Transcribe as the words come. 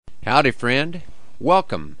Howdy, friend.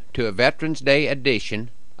 Welcome to a Veterans Day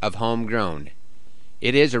edition of Homegrown.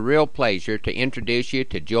 It is a real pleasure to introduce you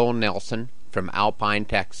to Joel Nelson from Alpine,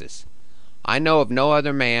 Texas. I know of no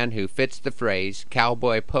other man who fits the phrase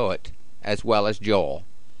cowboy poet as well as Joel.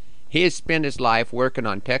 He has spent his life working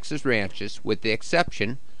on Texas ranches with the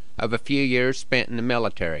exception of a few years spent in the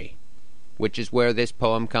military, which is where this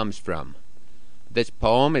poem comes from. This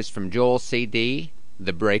poem is from Joel's CD,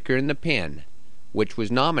 The Breaker in the Pen, which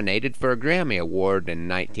was nominated for a Grammy Award in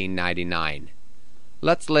 1999.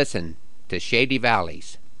 Let's listen to Shady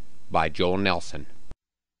Valleys by Joel Nelson.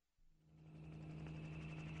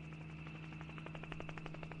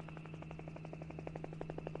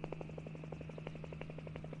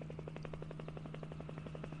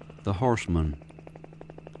 The horseman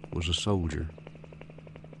was a soldier.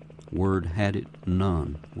 Word had it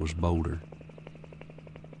none was bolder.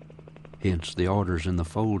 Hence the orders in the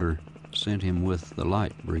folder sent him with the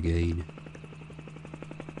light brigade.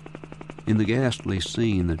 In the ghastly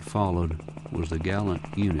scene that followed was the gallant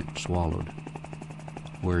unit swallowed,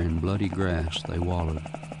 where in bloody grass they wallowed,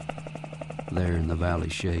 there in the valley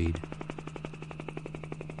shade.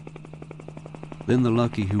 Then the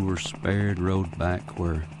lucky who were spared rode back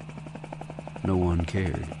where no one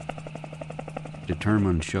cared,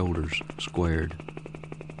 determined shoulders squared,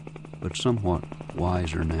 but somewhat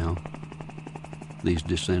wiser now, these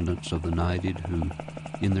descendants of the knighted who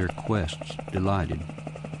in their quests delighted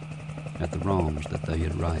at the wrongs that they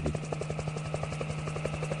had righted.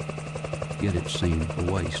 Yet it seemed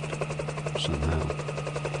a waste somehow.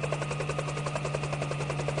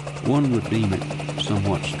 One would deem it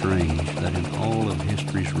somewhat strange that in all of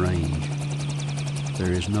history's range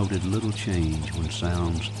there is noted little change when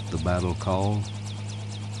sounds the battle call,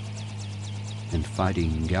 and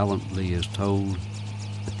fighting gallantly is told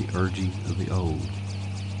at the urging of the old,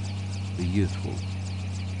 the youthful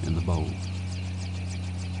and the bold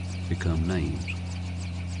become names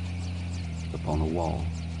upon a wall.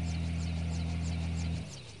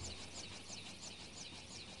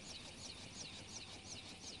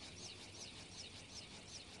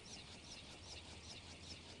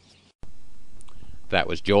 That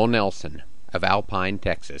was Joel Nelson of Alpine,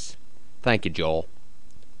 Texas. Thank you, Joel.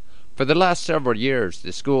 For the last several years,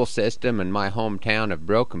 the school system in my hometown of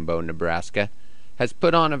Broken Bow, Nebraska, has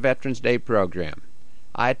put on a Veterans Day program.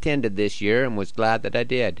 I attended this year and was glad that I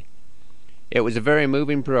did. It was a very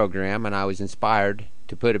moving program, and I was inspired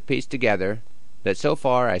to put a piece together that so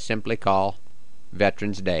far I simply call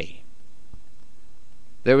Veterans Day.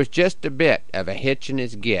 There was just a bit of a hitch in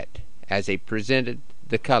his git as he presented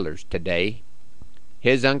the colors today.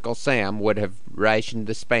 His Uncle Sam would have rationed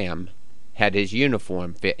the spam had his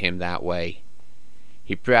uniform fit him that way.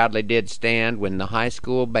 He proudly did stand when the high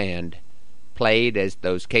school band played as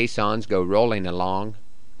those caissons go rolling along.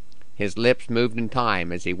 His lips moved in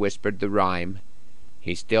time as he whispered the rhyme.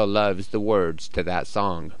 He still loves the words to that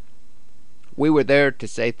song. We were there to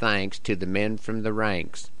say thanks to the men from the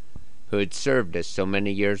ranks who had served us so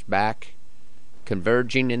many years back.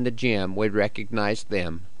 Converging in the gym, we recognized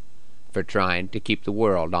them for trying to keep the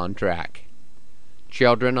world on track.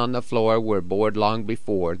 Children on the floor were bored long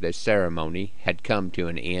before the ceremony had come to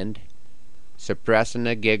an end. Suppressing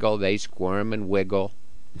a giggle, they squirm and wiggle,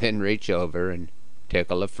 then reach over and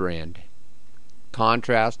tickle a friend.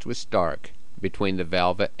 Contrast was stark between the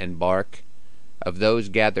velvet and bark of those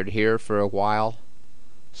gathered here for a while.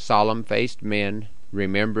 Solemn-faced men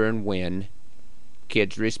rememberin' when,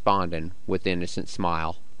 kids respondin' with innocent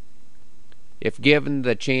smile. If given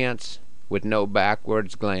the chance, with no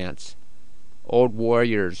backwards glance, old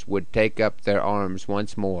warriors would take up their arms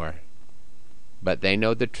once more. But they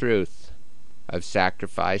know the truth of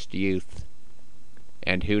sacrificed youth,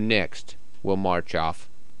 and who next will march off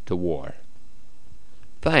to war.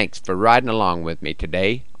 Thanks for riding along with me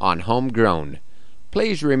today on Homegrown.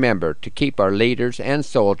 Please remember to keep our leaders and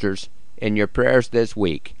soldiers in your prayers this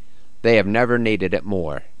week. They have never needed it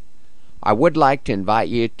more. I would like to invite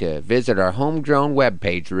you to visit our Homegrown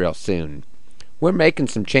webpage real soon. We're making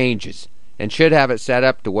some changes and should have it set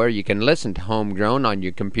up to where you can listen to Homegrown on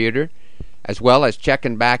your computer, as well as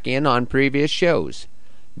checking back in on previous shows.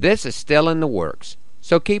 This is still in the works,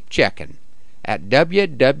 so keep checking at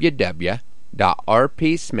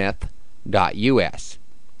www.rpsmith.us.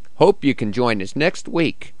 Hope you can join us next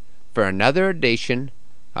week for another edition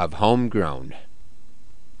of Homegrown.